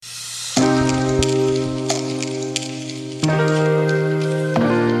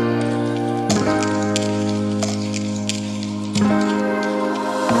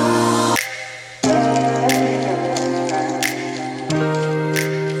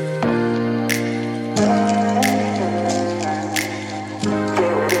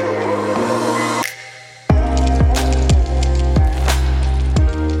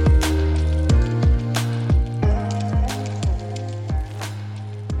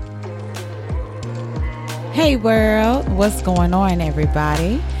Hey world, what's going on,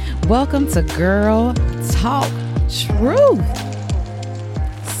 everybody? Welcome to Girl Talk Truth.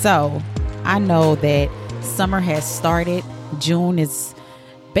 So, I know that summer has started. June is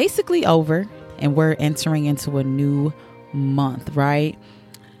basically over and we're entering into a new month, right?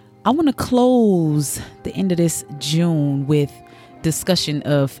 I want to close the end of this June with discussion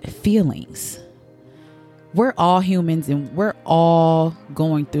of feelings. We're all humans and we're all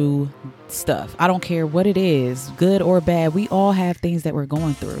going through stuff. I don't care what it is, good or bad. We all have things that we're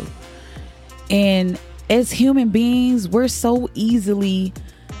going through. And as human beings, we're so easily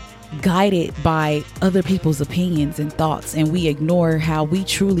guided by other people's opinions and thoughts, and we ignore how we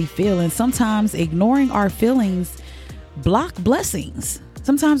truly feel. And sometimes ignoring our feelings block blessings.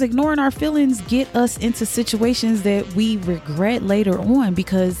 Sometimes ignoring our feelings get us into situations that we regret later on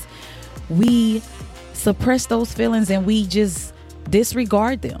because we suppress those feelings and we just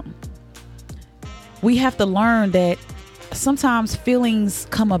disregard them. We have to learn that sometimes feelings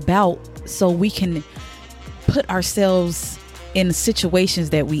come about so we can put ourselves in situations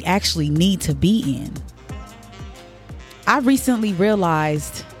that we actually need to be in. I recently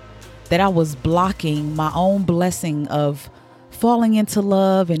realized that I was blocking my own blessing of falling into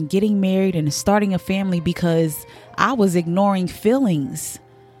love and getting married and starting a family because I was ignoring feelings.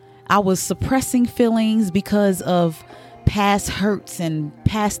 I was suppressing feelings because of past hurts and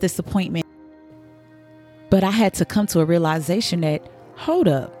past disappointment. But I had to come to a realization that, hold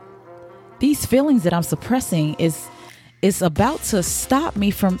up, these feelings that I'm suppressing is about to stop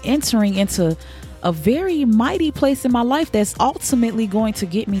me from entering into a very mighty place in my life that's ultimately going to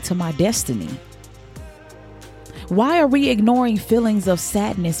get me to my destiny. Why are we ignoring feelings of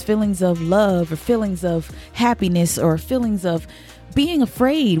sadness, feelings of love, or feelings of happiness, or feelings of being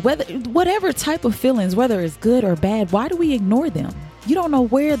afraid, whatever type of feelings, whether it's good or bad? Why do we ignore them? You don't know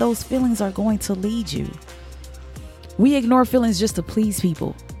where those feelings are going to lead you. We ignore feelings just to please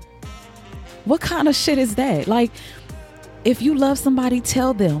people. What kind of shit is that? Like, if you love somebody,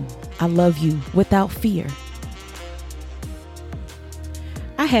 tell them I love you without fear.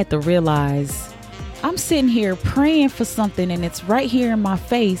 I had to realize I'm sitting here praying for something and it's right here in my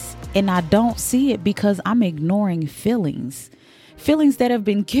face and I don't see it because I'm ignoring feelings that have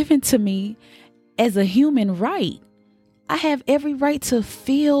been given to me as a human right. I have every right to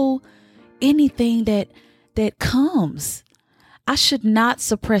feel anything that comes. I should not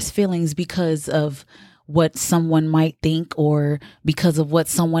suppress feelings because of what someone might think or because of what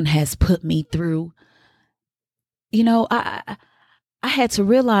someone has put me through. You know, I had to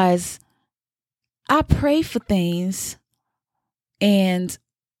realize I pray for things and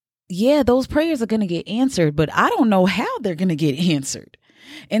yeah, those prayers are going to get answered, but I don't know how they're going to get answered.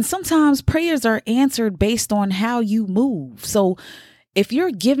 And sometimes prayers are answered based on how you move. So if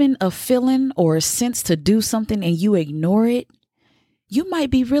you're given a feeling or a sense to do something and you ignore it, you might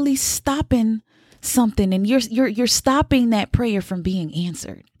be really stopping something and you're stopping that prayer from being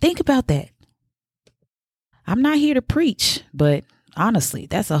answered. Think about that. I'm not here to preach, but honestly,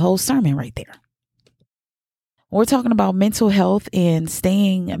 that's a whole sermon right there. We're talking about mental health and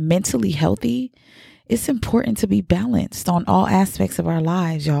staying mentally healthy. It's important to be balanced on all aspects of our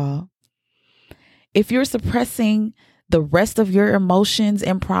lives, y'all. If you're suppressing the rest of your emotions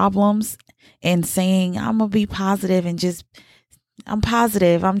and problems and saying, I'm going to be positive and I'm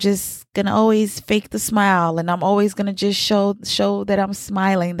positive. I'm just going to always fake the smile and I'm always going to just show that I'm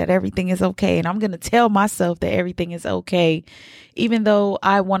smiling, that everything is okay. And I'm going to tell myself that everything is okay, even though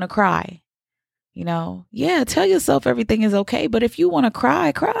I want to cry. You know, yeah, tell yourself everything is okay. But if you want to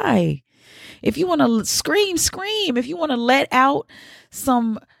cry, cry. If you want to scream, scream. If you want to let out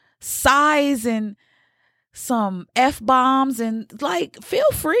some sighs and some F-bombs and feel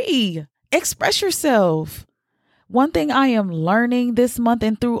free. Express yourself. One thing I am learning this month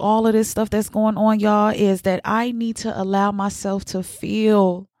and through all of this stuff that's going on, y'all, is that I need to allow myself to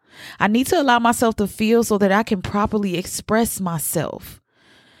feel. I need to allow myself to feel so that I can properly express myself.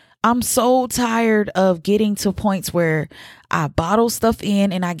 I'm so tired of getting to points where I bottle stuff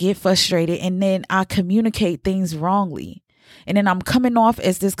in and I get frustrated and then I communicate things wrongly. And then I'm coming off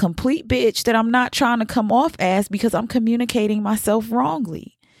as this complete bitch that I'm not trying to come off as because I'm communicating myself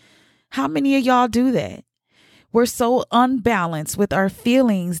wrongly. How many of y'all do that? We're so unbalanced with our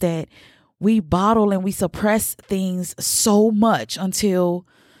feelings that we bottle and we suppress things so much until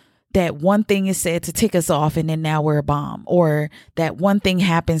that one thing is said to tick us off and then now we're a bomb, or that one thing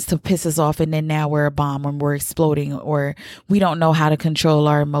happens to piss us off and then now we're a bomb and we're exploding, or we don't know how to control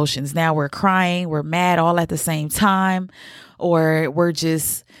our emotions. Now we're crying, we're mad all at the same time, or we're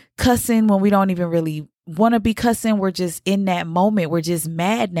just cussing when we don't even really want to be cussing. We're just in that moment. We're just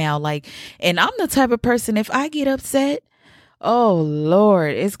mad now. Like, and I'm the type of person, if I get upset, oh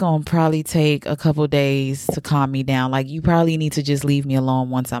Lord, it's going to probably take a couple days to calm me down. Like, you probably need to just leave me alone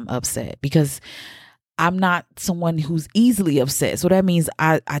once I'm upset, because I'm not someone who's easily upset. So that means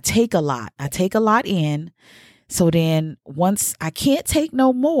I take a lot. I take a lot in. So then once I can't take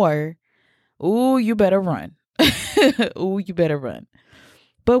no more, ooh, you better run. Ooh, you better run.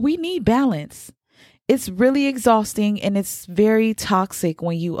 But we need balance. It's really exhausting, and it's very toxic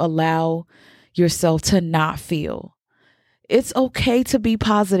when you allow yourself to not feel. It's okay to be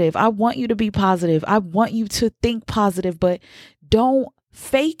positive. I want you to be positive. I want you to think positive, but don't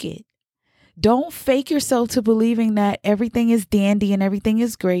fake it. Don't fake yourself to believing that everything is dandy and everything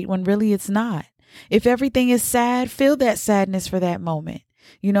is great when really it's not. If everything is sad, feel that sadness for that moment.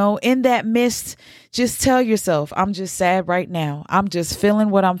 You know, in that midst, just tell yourself, I'm just sad right now. I'm just feeling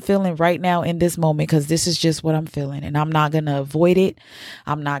what I'm feeling right now in this moment, because this is just what I'm feeling, and I'm not going to avoid it.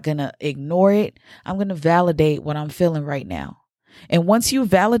 I'm not going to ignore it. I'm going to validate what I'm feeling right now. And once you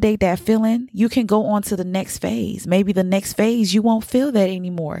validate that feeling, you can go on to the next phase. Maybe the next phase, you won't feel that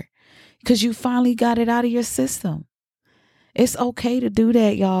anymore because you finally got it out of your system. It's okay to do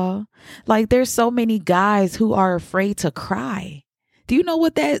that, y'all. Like, there's so many guys who are afraid to cry. Do you know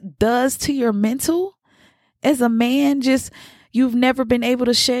what that does to your mental? As a man, just, you've never been able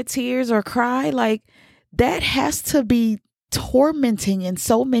to shed tears or cry. Like, that has to be tormenting in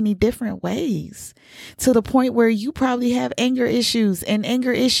so many different ways, to the point where you probably have anger issues. And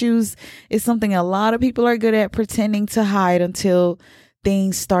anger issues is something a lot of people are good at pretending to hide until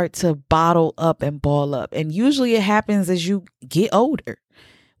things start to bottle up and ball up. And usually it happens as you get older.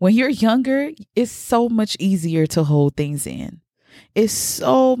 When you're younger, it's so much easier to hold things in. It's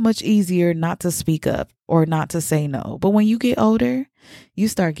so much easier not to speak up or not to say no. But when you get older, you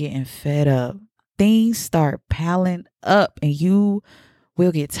start getting fed up. Things start piling up and you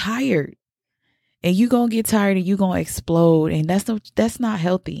will get tired. And you're going to get tired and you're going to explode. And that's not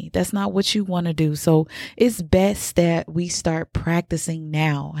healthy. That's not what you want to do. So it's best that we start practicing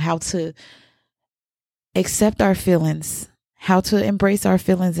now how to accept our feelings, how to embrace our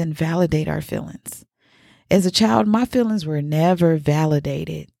feelings and validate our feelings. As a child, my feelings were never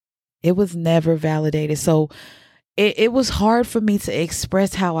validated. It was never validated. So it was hard for me to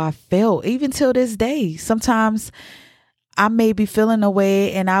express how I felt, even till this day. Sometimes I may be feeling a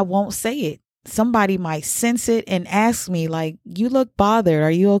way and I won't say it. Somebody might sense it and ask me, like, you look bothered.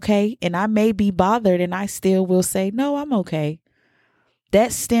 Are you okay? And I may be bothered and I still will say, no, I'm okay.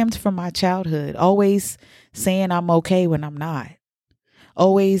 That stemmed from my childhood, always saying I'm okay when I'm not.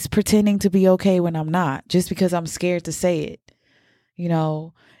 Always pretending to be okay when I'm not, just because I'm scared to say it. You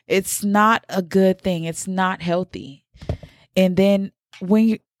know, it's not a good thing. It's not healthy. And then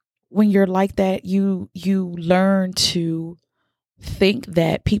when you're like that, you learn to think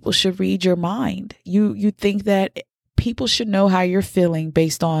that people should read your mind. You think that people should know how you're feeling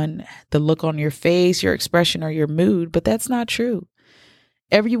based on the look on your face, your expression, or your mood, but that's not true.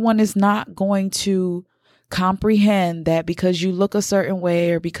 Everyone is not going to comprehend that because you look a certain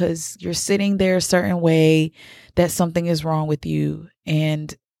way or because you're sitting there a certain way, that something is wrong with you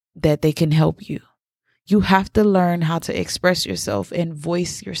and that they can help you. You have to learn how to express yourself and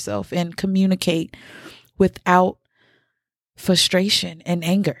voice yourself and communicate without frustration and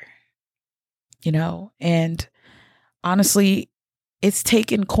anger, you know. And honestly, it's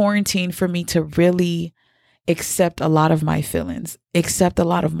taken quarantine for me to really accept a lot of my feelings, accept a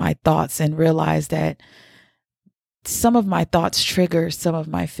lot of my thoughts, and realize that some of my thoughts trigger some of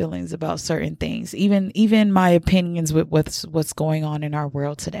my feelings about certain things, even my opinions with what's going on in our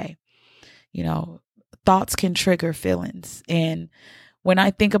world today. You know, thoughts can trigger feelings. And when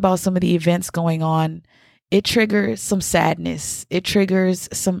I think about some of the events going on, it triggers some sadness, it triggers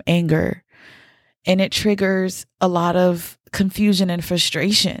some anger, and it triggers a lot of confusion and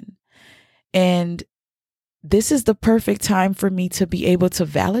frustration. And this is the perfect time for me to be able to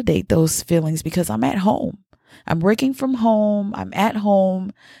validate those feelings because I'm at home. I'm working from home. I'm at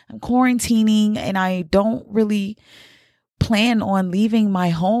home. I'm quarantining, and I don't really plan on leaving my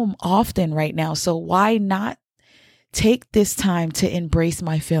home often right now. So why not take this time to embrace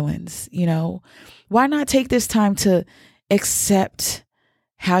my feelings? You know, why not take this time to accept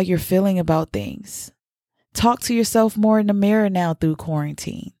how you're feeling about things? Talk to yourself more in the mirror now through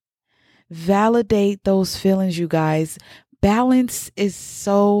quarantine. Validate those feelings, you guys. Balance is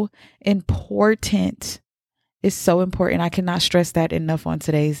so important. It's so important. I cannot stress that enough on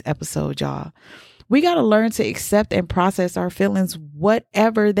today's episode, y'all. We got to learn to accept and process our feelings,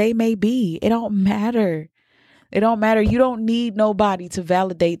 whatever they may be. It don't matter. It don't matter. You don't need nobody to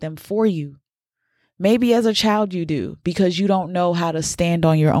validate them for you. Maybe as a child you do, because you don't know how to stand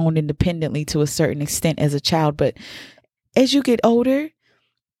on your own independently to a certain extent as a child. But as you get older,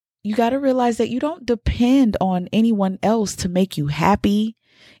 you got to realize that you don't depend on anyone else to make you happy,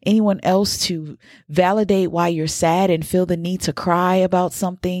 anyone else to validate why you're sad and feel the need to cry about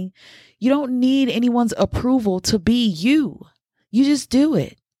something. You don't need anyone's approval to be you. You just do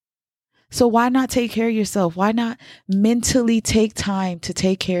it. So why not take care of yourself? Why not mentally take time to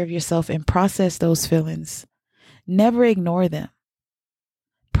take care of yourself and process those feelings? Never ignore them.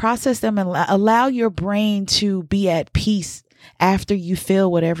 Process them and allow your brain to be at peace after you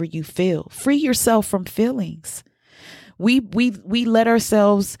feel whatever you feel. Free yourself from feelings. We let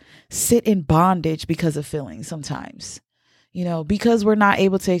ourselves sit in bondage because of feelings sometimes. Because we're not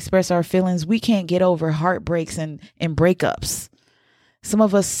able to express our feelings, we can't get over heartbreaks and breakups. Some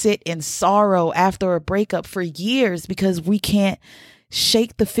of us sit in sorrow after a breakup for years because we can't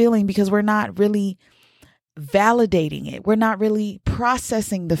shake the feeling, because we're not really validating it. We're not really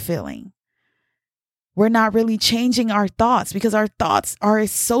processing the feeling. We're not really changing our thoughts because our thoughts are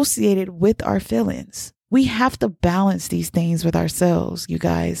associated with our feelings. We have to balance these things with ourselves, you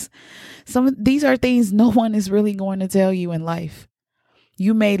guys. These are things no one is really going to tell you in life.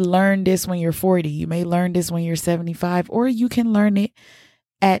 You may learn this when you're 40. You may learn this when you're 75, or you can learn it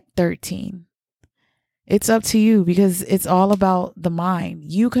at 13. It's up to you, because it's all about the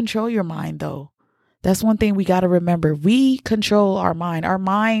mind. You control your mind, though. That's one thing we got to remember. We control our mind. Our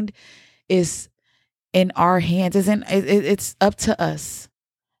mind is in our hands. It's up to us.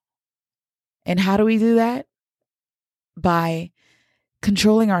 And how do we do that? By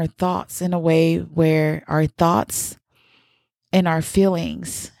controlling our thoughts in a way where our thoughts and our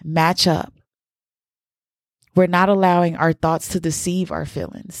feelings match up. We're not allowing our thoughts to deceive our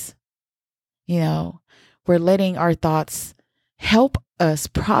feelings. We're letting our thoughts help us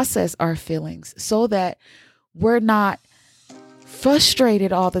process our feelings so that we're not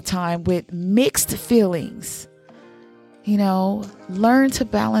frustrated all the time with mixed feelings. Learn to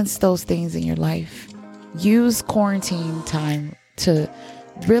balance those things in your life. Use quarantine time to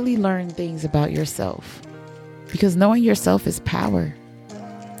really learn things about yourself, because knowing yourself is power.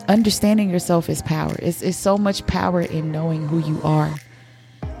 Understanding yourself is power. It's so much power in knowing who you are,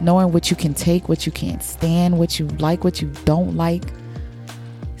 knowing what you can take, what you can't stand, what you like, what you don't like.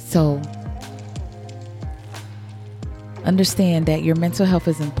 So understand that your mental health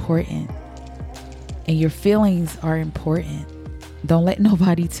is important and your feelings are important. Don't let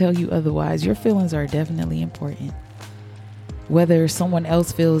nobody tell you otherwise. Your feelings are definitely important. Whether someone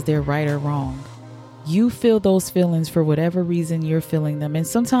else feels they're right or wrong, you feel those feelings for whatever reason you're feeling them. And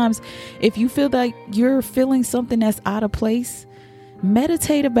sometimes if you feel like you're feeling something that's out of place,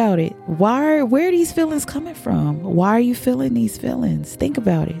 meditate about it. Where are these feelings coming from? Why are you feeling these feelings? Think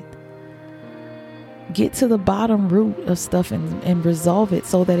about it. Get to the bottom root of stuff and resolve it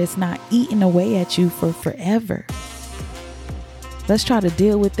so that it's not eating away at you for forever. Let's try to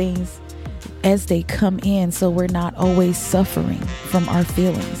deal with things as they come in, so we're not always suffering from our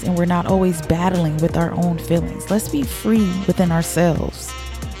feelings and we're not always battling with our own feelings. Let's be free within ourselves,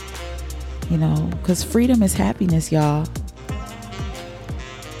 because freedom is happiness, y'all.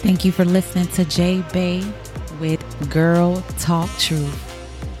 Thank you for listening to J Bay with Girl Talk Truth.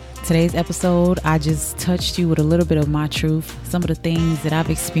 Today's episode, I just touched you with a little bit of my truth, some of the things that I've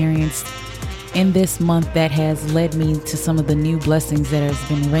experienced in this month that has led me to some of the new blessings that has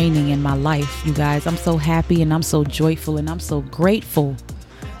been raining in my life. You guys, I'm so happy and I'm so joyful and I'm so grateful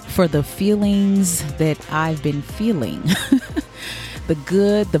for the feelings that I've been feeling. The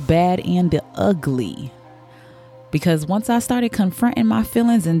good, the bad, and the ugly. Because once I started confronting my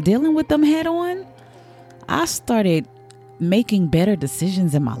feelings and dealing with them head on, I started making better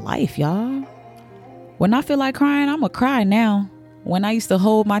decisions in my life, y'all. When I feel like crying, I'm gonna cry now. When I used to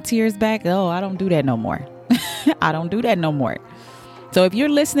hold my tears back, I don't do that no more. I don't do that no more. So if you're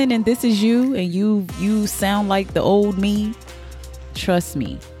listening and this is you and you sound like the old me, trust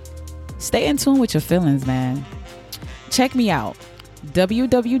me. Stay in tune with your feelings, man. Check me out.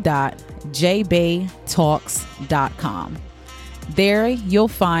 www.jbaytalks.com. There you'll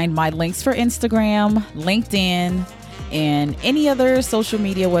find my links for Instagram, LinkedIn, and any other social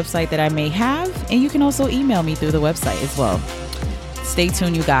media website that I may have. And you can also email me through the website as well. Stay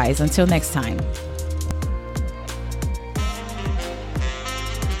tuned, you guys. Until next time.